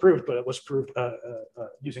also proved, but it was proved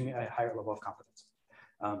using a higher level of confidence.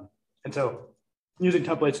 And so using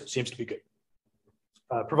templates seems to be good,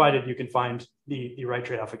 provided you can find the right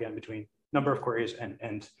trade-off again between number of queries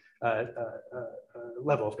and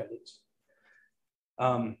level of guidance.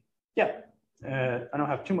 I don't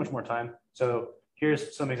have too much more time. So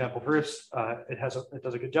here's some example proofs. It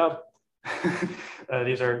does a good job.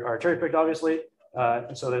 These are cherry-picked, obviously.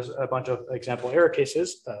 And so there's a bunch of example error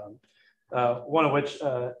cases, one of which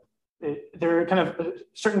there are kind of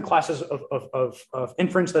certain classes of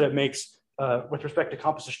inference that it makes with respect to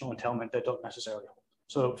compositional entailment that don't necessarily hold.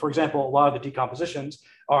 So for example, a lot of the decompositions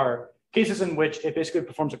are cases in which it basically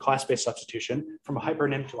performs a class-based substitution from a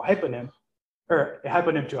hypernym to a hyponym, or a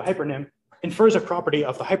hyponym to a hypernym, infers a property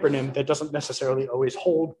of the hypernym that doesn't necessarily always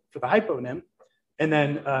hold for the hyponym, and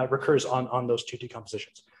then recurs on those two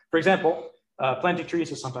decompositions. For example, planting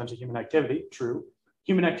trees is sometimes a human activity, true.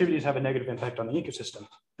 Human activities have a negative impact on the ecosystem,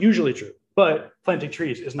 usually true. But planting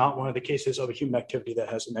trees is not one of the cases of a human activity that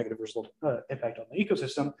has a negative impact on the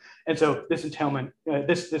ecosystem. And so this entailment,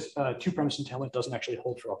 this two-premise entailment doesn't actually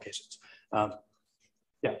hold for all cases.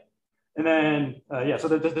 And then, so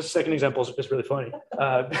this second example is really funny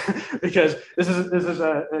because this is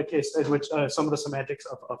a case in which some of the semantics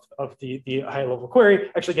of the high-level query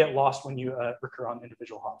actually get lost when you recur on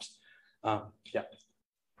individual hops.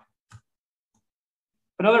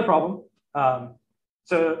 Another problem.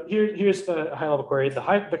 So here's the high-level query.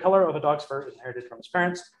 The color of a dog's fur is inherited from its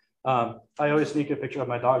parents. I always sneak a picture of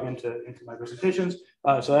my dog into my presentations.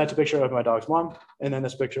 So that's a picture of my dog's mom, and then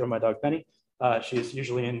this picture of my dog Penny. She's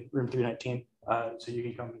usually in room 319, so you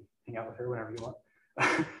can come hang out with her whenever you want.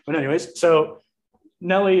 But anyways, so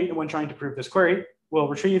NELLIE, when trying to prove this query, will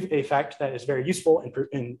retrieve a fact that is very useful in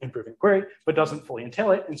proving query, but doesn't fully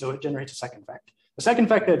entail it, and so it generates a second fact. The second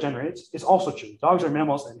fact that it generates is also true. Dogs are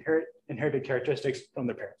mammals that inherit inherited characteristics from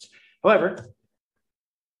their parents. However,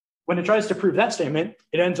 when it tries to prove that statement,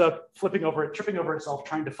 it ends up tripping over itself,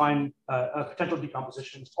 trying to find potential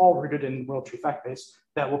decompositions, all rooted in world tree fact base,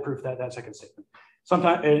 that will prove that second statement.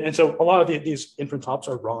 Sometimes, and so a lot of these inference hops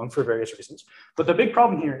are wrong for various reasons. But the big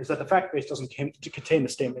problem here is that the fact base doesn't contain the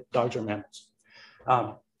statement dogs are mammals.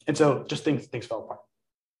 And so just things fell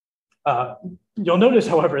apart. You'll notice,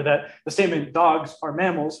 however, that the statement dogs are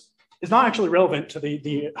mammals is not actually relevant to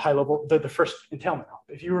the high level, the first entailment hop.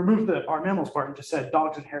 If you remove the are mammals part and just said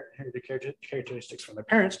dogs inherit characteristics from their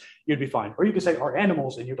parents, you'd be fine. Or you could say are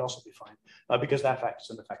animals and you'd also be fine because that fact is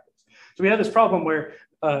in the fact base. So we have this problem where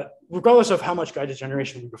regardless of how much guided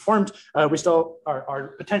generation we performed, we still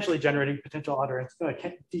are potentially generating potential utterance,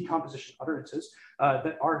 decomposition utterances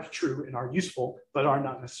that are true and are useful, but are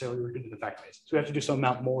not necessarily rooted in the fact base. So we have to do some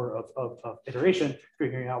amount more of iteration,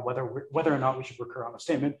 figuring out whether or not we should recur on a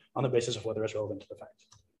statement on the basis of whether it's relevant to the fact.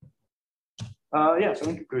 So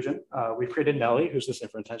in conclusion, we've created NELLIE, who's this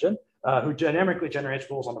inference engine, who dynamically generates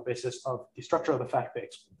rules on the basis of the structure of the fact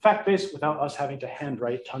base. Fact base without us having to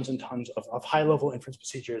handwrite tons and tons of high-level inference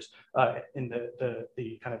procedures in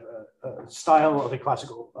the kind of style of a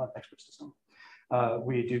classical expert system.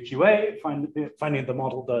 We do QA, finding the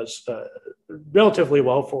model does relatively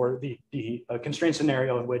well for the constraint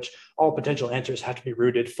scenario in which all potential answers have to be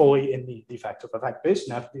rooted fully in the facts of a fact base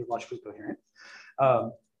and have to be logically coherent.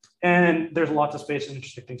 And there's lots of space and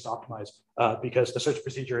interesting things to optimize because the search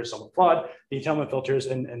procedure is somewhat flawed. The entailment filters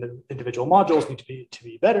and the individual modules need to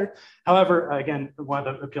be better. However, again, one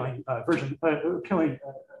of the appealing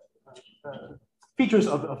features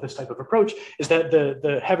of this type of approach is that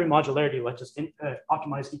the heavy modularity lets us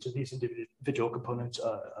optimize each of these individual components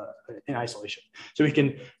in isolation. So we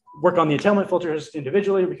can work on the entailment filters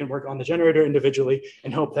individually, we can work on the generator individually,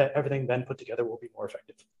 and hope that everything then put together will be more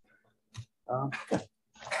effective.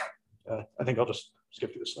 I think I'll just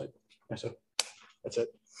skip through this slide. So that's it.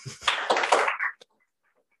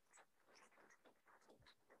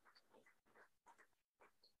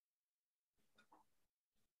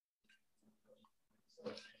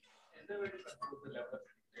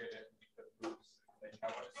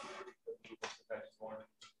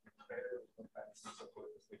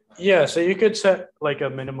 Yeah, so you could set like a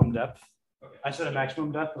minimum depth. I set a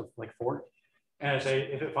maximum depth of like 4. And I say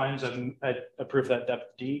if it finds a proof that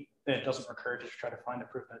depth D, then it doesn't recur to try to find a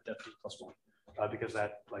proof that depth D +1 because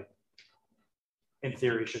that like in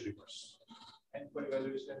theory should be worse. And for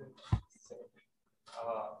evaluation,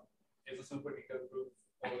 is a supercritical proof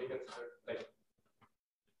only considered like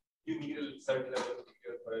you need a certain level of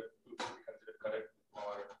critical for it to be considered correct,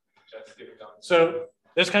 or just give it down? So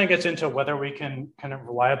this kind of gets into whether we can kind of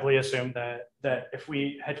reliably assume that if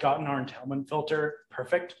we had gotten our entailment filter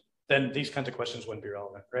perfect, then these kinds of questions wouldn't be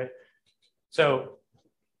relevant, right? So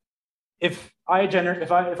if I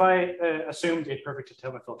assumed a perfect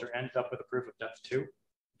entailment filter and ended up with a proof of depth 2,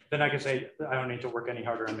 then I can say I don't need to work any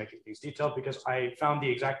harder on making things detailed because I found the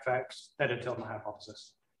exact facts that entailed my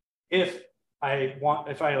hypothesis. If I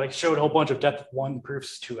like showed a whole bunch of depth 1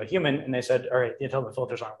 proofs to a human and they said, all right, the entailment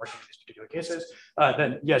filters aren't working in these particular cases,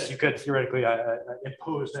 then yes, you could theoretically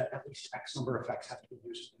impose that at least X number of effects have to be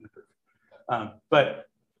used in the proof. But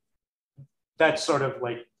that's sort of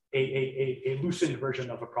like a loosened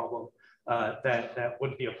version of a problem that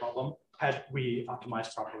wouldn't be a problem had we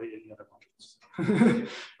optimized properly in the other modules.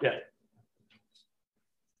 Yeah.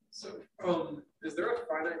 So is there a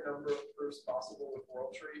finite number of proofs possible with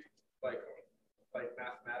world tree, like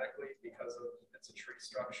mathematically, because of it's a tree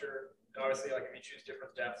structure? And obviously, like if you choose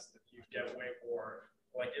different depths, you get way more.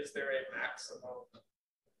 Like, is there a maximum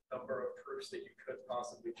number of proofs that you could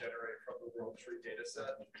possibly generate from the world tree data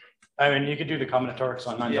set? I mean, you could do the combinatorics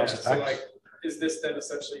on 9,000 facts. So like, is this then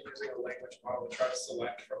essentially using a language model to try to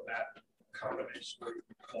select from that combination of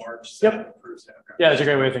large set of proofs? Okay. Yeah, it's a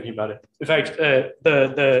great way of thinking about it. In fact,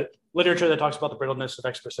 the literature that talks about the brittleness of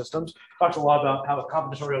expert systems talks a lot about how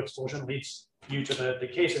combinatorial explosion leads you to the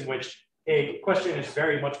case in which a question is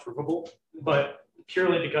very much provable, but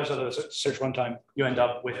purely because of the search runtime, you end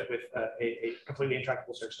up with a completely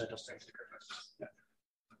intractable search that doesn't answer the correct questions. Yeah.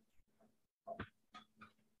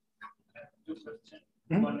 Two questions.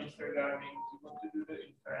 One is regarding you want to do the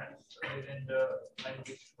inference within the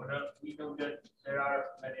language model. We know that there are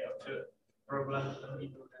many of the problems when we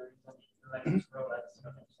do the language products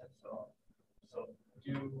and so on. So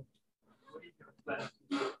what is your plan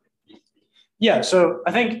to do? Yeah, so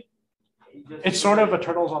I think it's sort of a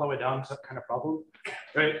turtles all the way down kind of problem,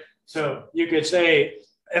 right? So you could say,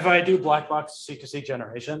 if I do black box seek-to-seek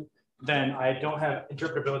generation, then I don't have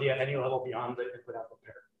interpretability at any level beyond the input-output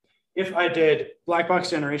pair. If I did black box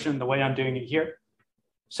generation the way I'm doing it here,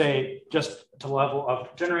 say just to the level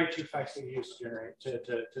of generate 2 facts that you use to generate to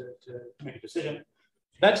make a decision,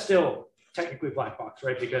 that's still technically black box,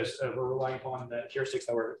 right? Because we're relying upon the heuristics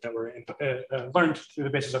that were learned through the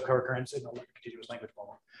basis of co-occurrence in the continuous language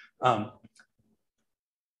model.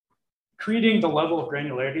 Creating the level of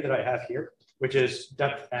granularity that I have here, which is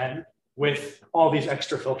depth n, with all these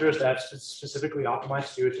extra filters that I've specifically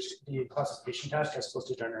optimized to do just the classification task as opposed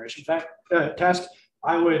to generation task,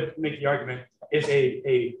 I would make the argument is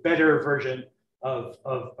a better version of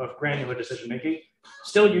granular decision making,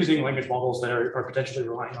 still using language models that are potentially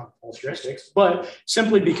relying on false heuristics, but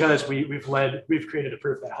simply because we've created a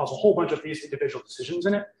proof that has a whole bunch of these individual decisions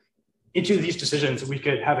in it. Into these decisions, we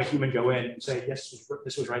could have a human go in and say, yes,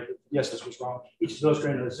 this was right, yes, this was wrong. Each of those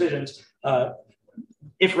granular decisions,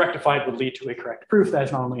 if rectified, would lead to a correct proof that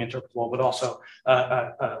is not only interpretable, but also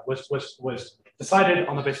was decided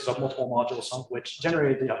on the basis of multiple modules, some of which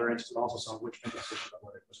generated the other ends, but also some of which made the decision about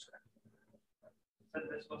whether it was correct. And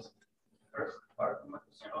this was the first part of my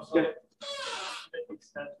question. Also, yeah. To the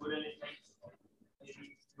extent, wouldn't it make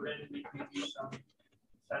some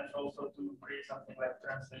sense also to create something like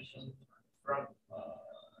translation from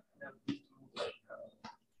NLP to like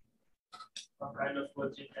some kind of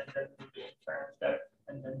logic and then do the inference that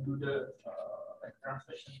and then do the like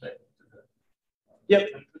translation back to the Yep.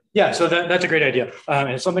 Yeah, so that's a great idea. And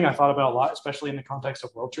it's something I thought about a lot, especially in the context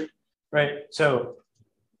of world tree, right? So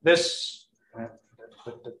this, where'd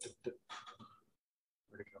it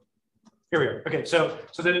go? Here we are. Okay, so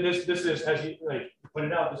then this is, as you like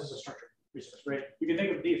pointed out, this is a structured resource, right? You can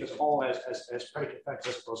think of these as all as predicate effects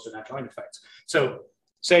as opposed to natural language effects. So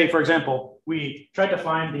say, for example, we tried to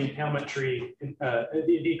find the entailment tree,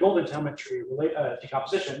 the gold entailment tree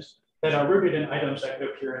decompositions that are rooted in items that could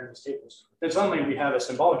appear in these tables. Then suddenly we have a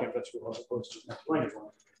symbolic inference rule as opposed to a natural language one.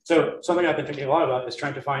 So something I've been thinking a lot about is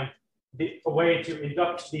trying to find a way to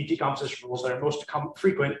induct the decomposition rules that are most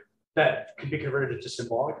frequent that can be converted into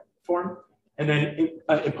symbolic form, and then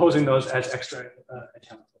imposing those as extra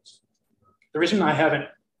entailment rules. The reason I haven't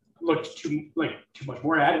looked too much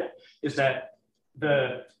more at it is that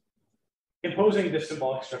imposing this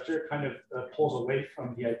symbolic structure kind of pulls away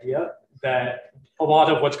from the idea that a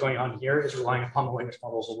lot of what's going on here is relying upon the language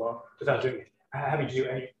models alone without having to do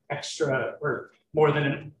any extra or more than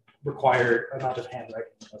a required amount of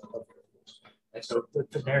handwriting. And so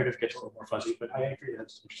the narrative gets a little more fuzzy, but I agree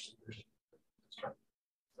that's interesting.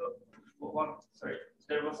 So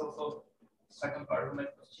there was also second part of my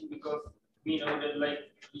question, because we know that like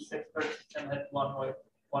this expert system had one more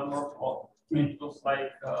flaw. It was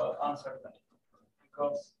like uncertain,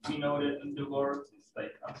 because we know that in the world it's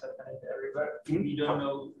like uncertainty everywhere. We don't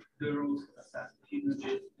know the rules in a sense. If you do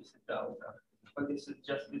this is the outcome. But this is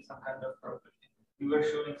just with some kind of property. We were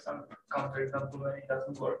showing some counterexample when it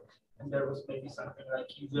doesn't work, and there was maybe something like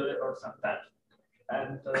usually or sometimes,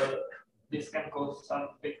 and this can cause some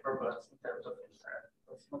big problems in terms of inference,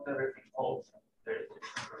 because not everything holds.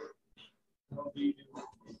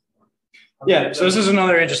 Yeah, so this is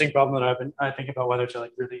another interesting problem that I think about whether to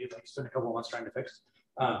like really like spend a couple of months trying to fix.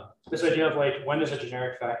 This idea of like when is a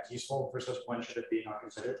generic fact useful versus when should it be not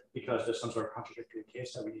considered, because there's some sort of contradictory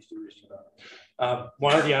case that we need to do reasoning about.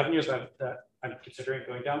 One of the avenues that I'm considering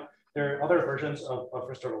going down, there are other versions of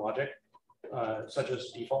first-order logic, such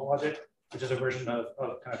as default logic, which is a version of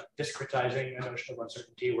kind of discretizing a notion of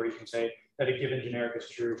uncertainty, where you can say that a given generic is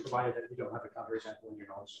true, provided that you don't have a counterexample in your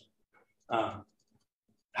knowledge.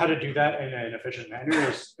 How to do that in an efficient manner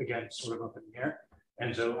is, again, sort of up in the air.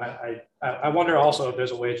 And so I wonder also if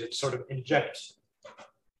there's a way to sort of inject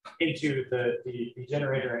into the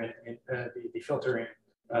generator and the filtering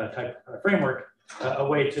type framework a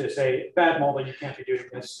way to say, bad model, you can't be doing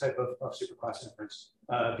this type of superclass inference,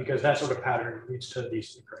 because that sort of pattern leads to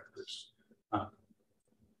these incorrect proofs.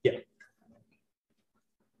 Yeah.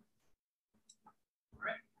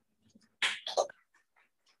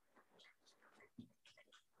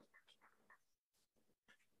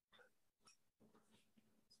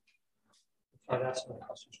 I've asked some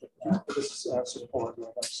questions with that, but this is sort of board.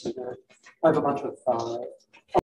 I have a bunch of